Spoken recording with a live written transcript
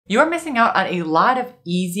You are missing out on a lot of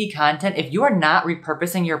easy content if you are not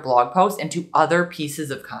repurposing your blog post into other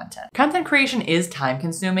pieces of content. Content creation is time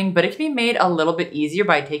consuming, but it can be made a little bit easier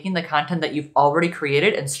by taking the content that you've already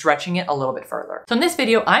created and stretching it a little bit further. So in this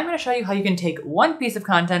video, I'm going to show you how you can take one piece of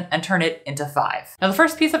content and turn it into 5. Now, the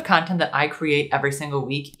first piece of content that I create every single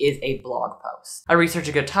week is a blog post. I research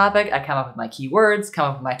a good topic, I come up with my keywords, come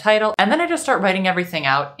up with my title, and then I just start writing everything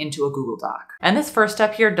out into a Google Doc. And this first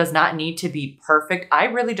step here does not need to be perfect. I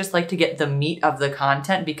really just like to get the meat of the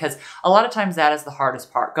content because a lot of times that is the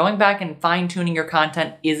hardest part. Going back and fine-tuning your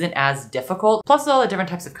content isn't as difficult. Plus all the different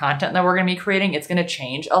types of content that we're going to be creating, it's going to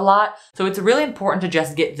change a lot. So it's really important to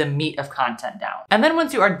just get the meat of content down. And then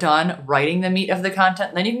once you are done writing the meat of the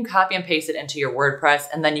content, then you can copy and paste it into your WordPress,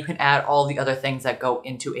 and then you can add all the other things that go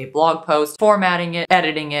into a blog post, formatting it,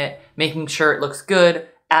 editing it, making sure it looks good,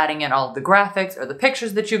 adding in all of the graphics or the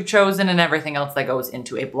pictures that you've chosen and everything else that goes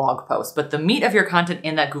into a blog post. But the meat of your content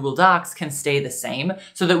in that Google Docs can stay the same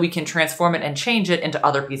so that we can transform it and change it into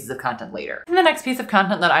other pieces of content later. And the next piece of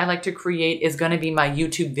content that I like to create is going to be my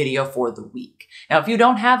YouTube video for the week. Now, if you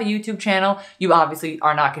don't have a YouTube channel, you obviously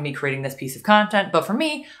are not going to be creating this piece of content, but for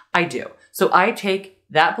me, I do. So I take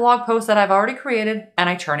that blog post that I've already created and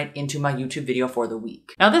I turn it into my YouTube video for the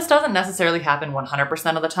week. Now, this doesn't necessarily happen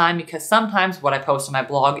 100% of the time because sometimes what I post on my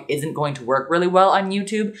blog isn't going to work really well on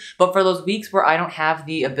YouTube, but for those weeks where I don't have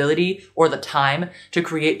the ability or the time to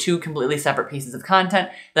create 2 completely separate pieces of content,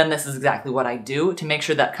 then this is exactly what I do to make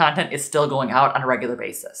sure that content is still going out on a regular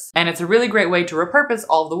basis. And it's a really great way to repurpose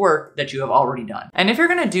all of the work that you have already done. And if you're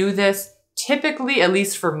gonna do this, typically, at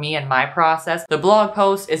least for me and my process, the blog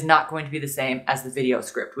post is not going to be the same as the video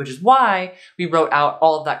script, which is why we wrote out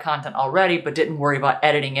all of that content already, but didn't worry about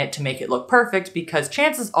editing it to make it look perfect, because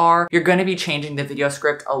chances are you're going to be changing the video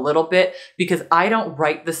script a little bit because I don't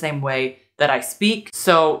write the same way that I speak,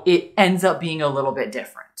 so it ends up being a little bit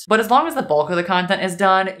different. But as long as the bulk of the content is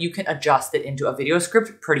done, you can adjust it into a video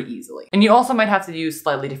script pretty easily. And you also might have to use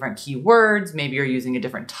slightly different keywords, maybe you're using a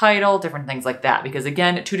different title, different things like that, because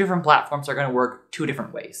again, 2 different platforms are going to work 2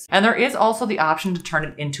 different ways. And there is also the option to turn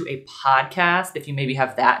it into a podcast if you maybe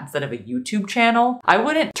have that instead of a YouTube channel. I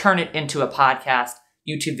wouldn't turn it into a podcast,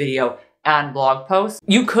 YouTube video, and blog posts.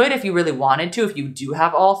 You could if you really wanted to, if you do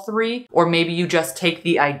have all 3, or maybe you just take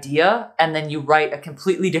the idea and then you write a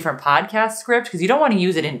completely different podcast script because you don't want to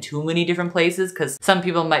use it in too many different places because some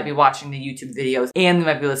people might be watching the YouTube videos and they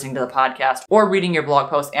might be listening to the podcast or reading your blog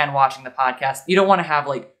post and watching the podcast. You don't want to have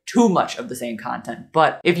like too much of the same content.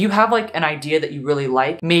 But if you have like an idea that you really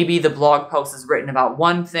like, maybe the blog post is written about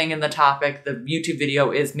one thing in the topic, the YouTube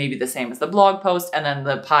video is maybe the same as the blog post, and then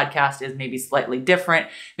the podcast is maybe slightly different,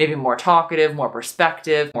 maybe more talkative, more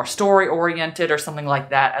perspective, more story oriented or something like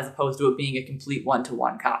that, as opposed to it being a complete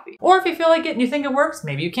one-to-one copy. Or if you feel like it and you think it works,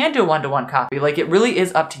 maybe you can do a one-to-one copy. Like, it really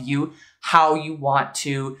is up to you how you want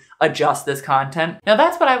to adjust this content. Now,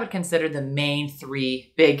 that's what I would consider the main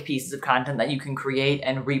 3 big pieces of content that you can create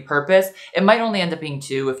and repurpose. It might only end up being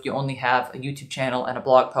 2 if you only have a YouTube channel and a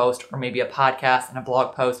blog post, or maybe a podcast and a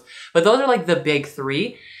blog post. But those are like the big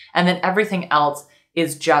 3. And then everything else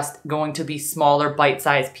is just going to be smaller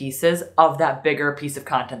bite-sized pieces of that bigger piece of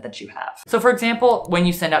content that you have. So for example, when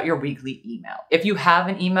you send out your weekly email, if you have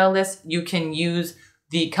an email list, you can use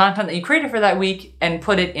the content that you created for that week and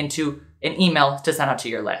put it into an email to send out to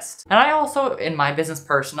your list. And I also, in my business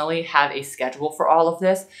personally, have a schedule for all of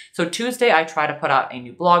this. So Tuesday, I try to put out a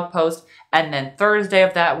new blog post, and then Thursday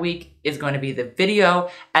of that week is going to be the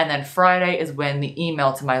video, and then Friday is when the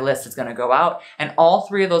email to my list is going to go out. And all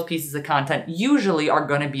 3 of those pieces of content usually are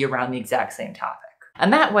going to be around the exact same topic.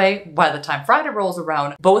 And that way, by the time Friday rolls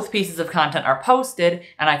around, both pieces of content are posted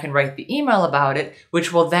and I can write the email about it,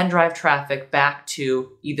 which will then drive traffic back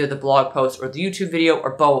to either the blog post or the YouTube video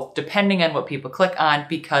or both, depending on what people click on,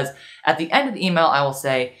 because at the end of the email, I will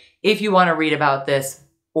say, if you want to read about this,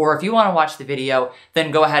 or if you want to watch the video, then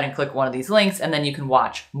go ahead and click one of these links and then you can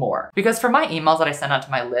watch more. Because for my emails that I send out to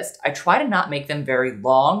my list, I try to not make them very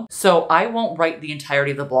long. So I won't write the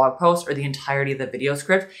entirety of the blog post or the entirety of the video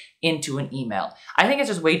script into an email. I think it's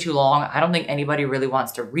just way too long. I don't think anybody really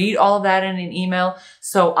wants to read all of that in an email.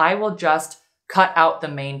 So I will just cut out the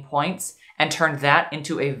main points and turn that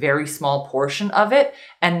into a very small portion of it.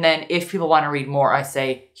 And then if people want to read more, I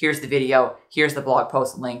say, here's the video, here's the blog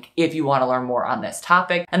post link if you want to learn more on this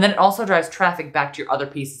topic. And then it also drives traffic back to your other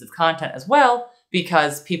pieces of content as well,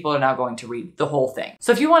 because people are now going to read the whole thing.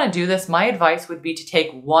 So if you want to do this, my advice would be to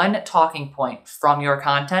take one talking point from your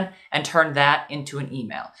content and turn that into an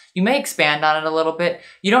email. You may expand on it a little bit.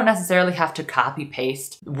 You don't necessarily have to copy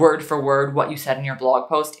paste word for word what you said in your blog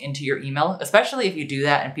post into your email, especially if you do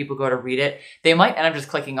that and people go to read it. They might end up just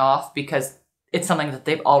clicking off because it's something that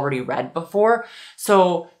they've already read before.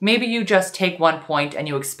 So maybe you just take one point and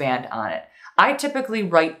you expand on it. I typically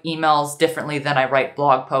write emails differently than I write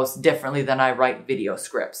blog posts, differently than I write video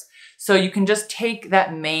scripts. So you can just take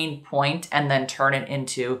that main point and then turn it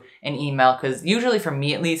into an email, because usually, for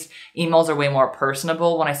me at least, emails are way more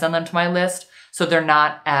personable when I send them to my list. So they're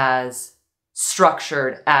not as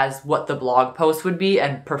structured as what the blog post would be,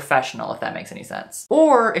 and professional, if that makes any sense.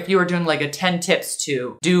 Or if you were doing like a 10 tips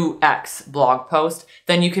to do X blog post,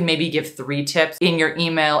 then you can maybe give 3 tips in your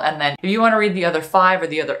email. And then if you want to read the other 5 or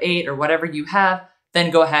the other 8 or whatever you have,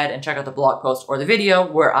 then go ahead and check out the blog post or the video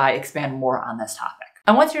where I expand more on this topic.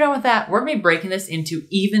 And once you're done with that, we're going to be breaking this into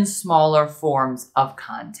even smaller forms of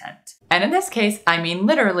content. And in this case, I mean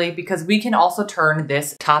literally, because we can also turn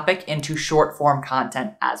this topic into short form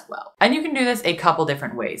content as well. And you can do this a couple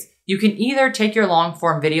different ways. You can either take your long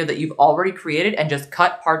form video that you've already created and just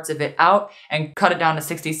cut parts of it out and cut it down to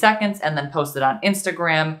 60 seconds and then post it on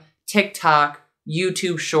Instagram, TikTok,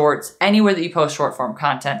 YouTube Shorts, anywhere that you post short form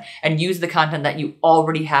content, and use the content that you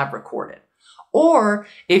already have recorded. Or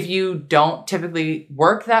if you don't typically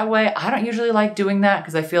work that way, I don't usually like doing that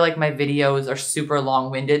because I feel like my videos are super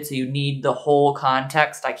long-winded, so you need the whole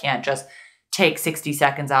context. I can't just take 60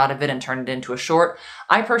 seconds out of it and turn it into a short.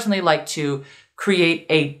 I personally like to create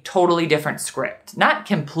a totally different script. Not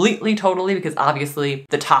completely totally, because obviously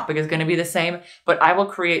the topic is going to be the same, but I will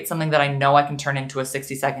create something that I know I can turn into a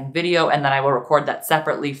 60-second video, and then I will record that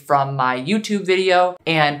separately from my YouTube video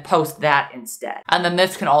and post that instead. And then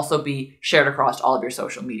this can also be shared across all of your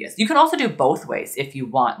social medias. You can also do both ways if you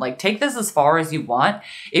want. Like, take this as far as you want.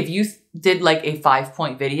 If you did like a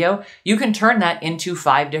 5-point video, you can turn that into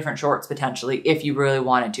 5 different shorts potentially if you really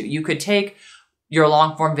wanted to. You could take your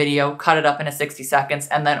long form video, cut it up into 60 seconds,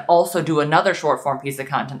 and then also do another short form piece of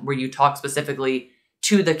content where you talk specifically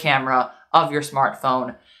to the camera of your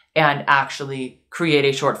smartphone and actually create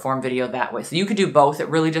a short form video that way. So you could do both. It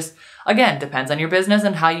really just, again, depends on your business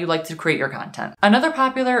and how you like to create your content. Another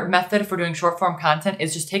popular method for doing short form content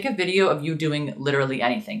is just take a video of you doing literally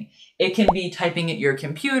anything. It can be typing at your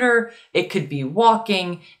computer, it could be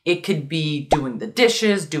walking, it could be doing the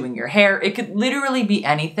dishes, doing your hair, it could literally be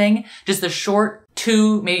anything. Just a short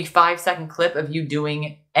 2, maybe 5-second clip of you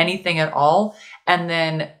doing anything at all, and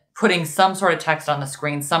then putting some sort of text on the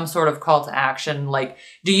screen, some sort of call to action, like,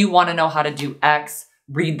 do you want to know how to do X?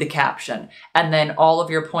 Read the caption. And then all of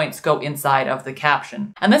your points go inside of the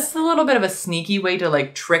caption. And this is a little bit of a sneaky way to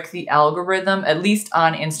like trick the algorithm, at least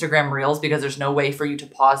on Instagram Reels, because there's no way for you to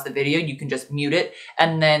pause the video. You can just mute it,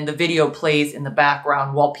 and then the video plays in the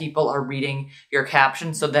background while people are reading your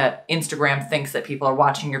caption, so that Instagram thinks that people are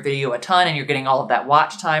watching your video a ton and you're getting all of that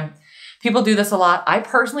watch time. People do this a lot. I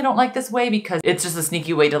personally don't like this way because it's just a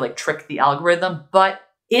sneaky way to like trick the algorithm, but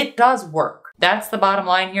it does work. That's the bottom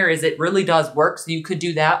line here, is it really does work. So you could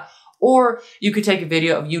do that, or you could take a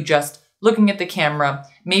video of you just looking at the camera,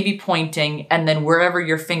 maybe pointing, and then wherever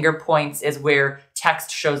your finger points is where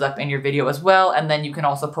text shows up in your video as well. And then you can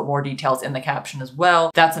also put more details in the caption as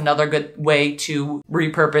well. That's another good way to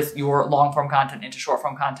repurpose your long form content into short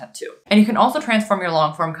form content too. And you can also transform your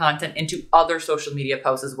long form content into other social media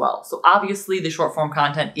posts as well. So obviously the short form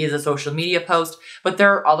content is a social media post, but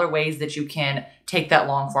there are other ways that you can take that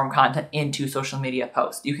long form content into social media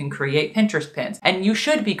posts. You can create Pinterest pins, and you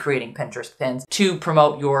should be creating Pinterest pins to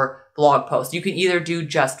promote your blog post. You can either do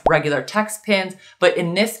just regular text pins, but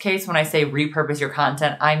in this case, when I say repurpose your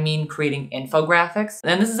content, I mean creating infographics.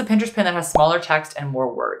 And this is a Pinterest pin that has smaller text and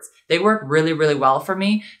more words. They work really, really well for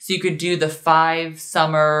me. So you could do the 5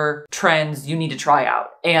 summer trends you need to try out,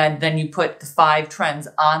 and then you put the 5 trends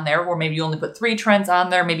on there, or maybe you only put 3 trends on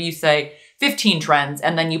there. Maybe you say 15 trends,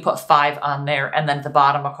 and then you put 5 on there, and then at the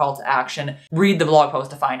bottom a call to action, read the blog post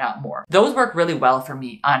to find out more. Those work really well for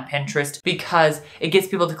me on Pinterest because it gets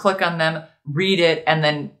people to click on them, read it, and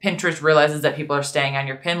then Pinterest realizes that people are staying on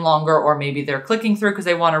your pin longer, or maybe they're clicking through because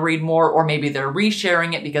they want to read more, or maybe they're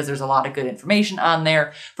resharing it because there's a lot of good information on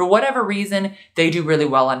there. For whatever reason, they do really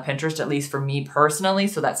well on Pinterest, at least for me personally,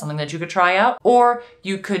 so that's something that you could try out. Or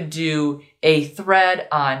you could do a thread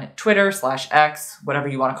on Twitter/X, whatever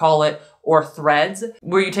you want to call it, or Threads,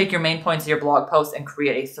 where you take your main points of your blog post and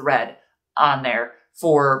create a thread on there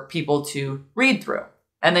for people to read through.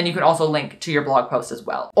 And then you can also link to your blog post as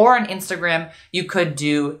well. Or on Instagram, you could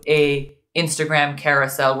do a Instagram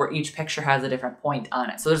carousel where each picture has a different point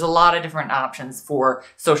on it. So there's a lot of different options for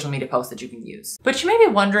social media posts that you can use. But you may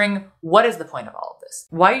be wondering, what is the point of all of this?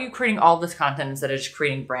 Why are you creating all this content instead of just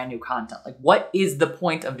creating brand new content? Like, what is the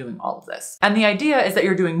point of doing all of this? And the idea is that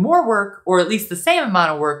you're doing more work, or at least the same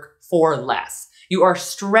amount of work, for less. You are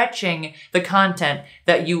stretching the content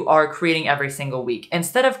that you are creating every single week.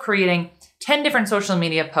 Instead of creating 10 different social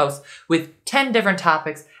media posts with 10 different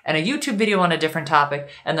topics and a YouTube video on a different topic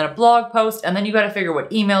and then a blog post, and then you got to figure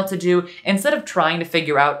what email to do. Instead of trying to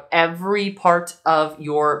figure out every part of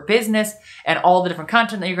your business and all the different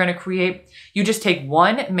content that you're going to create, you just take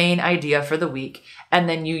one main idea for the week and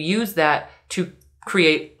then you use that to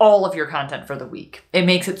create all of your content for the week. It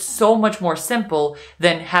makes it so much more simple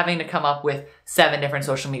than having to come up with 7 different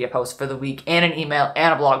social media posts for the week and an email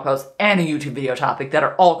and a blog post and a YouTube video topic that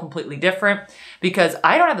are all completely different, because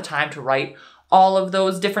I don't have the time to write all of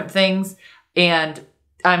those different things, and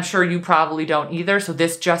I'm sure you probably don't either. So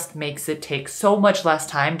this just makes it take so much less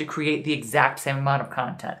time to create the exact same amount of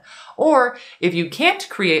content. Or if you can't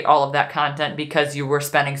create all of that content because you were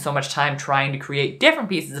spending so much time trying to create different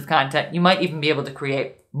pieces of content, you might even be able to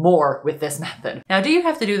create more with this method. Now, do you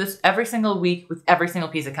have to do this every single week with every single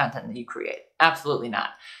piece of content that you create? Absolutely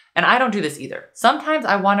not. And I don't do this either. Sometimes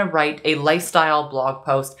I want to write a lifestyle blog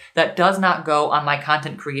post that does not go on my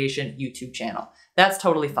content creation YouTube channel. That's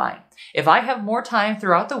totally fine. If I have more time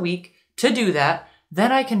throughout the week to do that,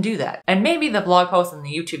 then I can do that. And maybe the blog post and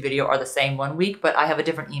the YouTube video are the same one week, but I have a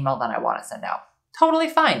different email that I want to send out. Totally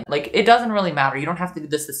fine. Like, it doesn't really matter. You don't have to do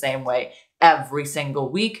this the same way every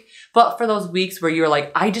single week. But for those weeks where you're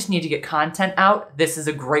like, I just need to get content out, this is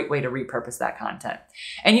a great way to repurpose that content.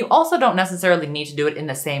 And you also don't necessarily need to do it in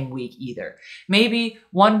the same week either. Maybe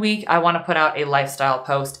one week I want to put out a lifestyle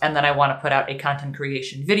post and then I want to put out a content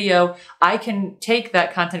creation video. I can take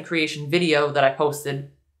that content creation video that I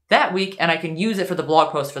posted that week and I can use it for the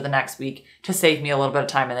blog post for the next week to save me a little bit of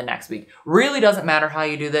time in the next week. Really doesn't matter how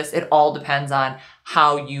you do this. It all depends on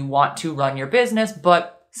how you want to run your business,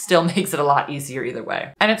 but still makes it a lot easier either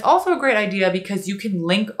way. And it's also a great idea because you can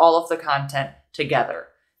link all of the content together.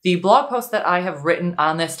 The blog post that I have written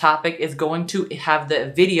on this topic is going to have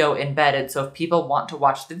the video embedded, so if people want to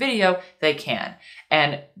watch the video, they can.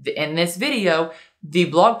 And in this video, the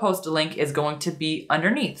blog post link is going to be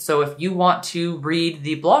underneath. So if you want to read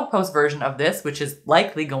the blog post version of this, which is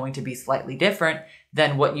likely going to be slightly different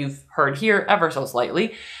than what you've heard here ever so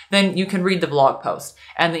slightly, then you can read the blog post.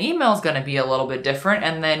 And the email is going to be a little bit different,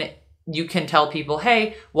 and then you can tell people,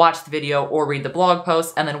 hey, watch the video or read the blog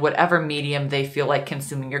post, and then whatever medium they feel like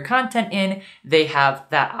consuming your content in, they have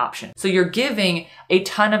that option. So you're giving a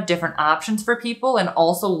ton of different options for people and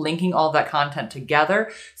also linking all that content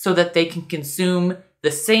together so that they can consume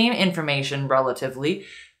the same information relatively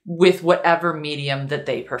with whatever medium that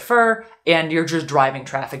they prefer, and you're just driving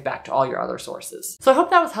traffic back to all your other sources. So I hope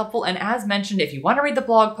that was helpful, and as mentioned, if you want to read the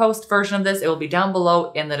blog post version of this, it will be down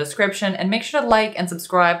below in the description, and make sure to like and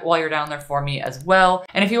subscribe while you're down there for me as well.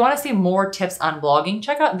 And if you want to see more tips on blogging,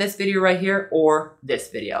 check out this video right here or this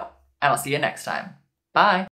video, and I'll see you next time. Bye!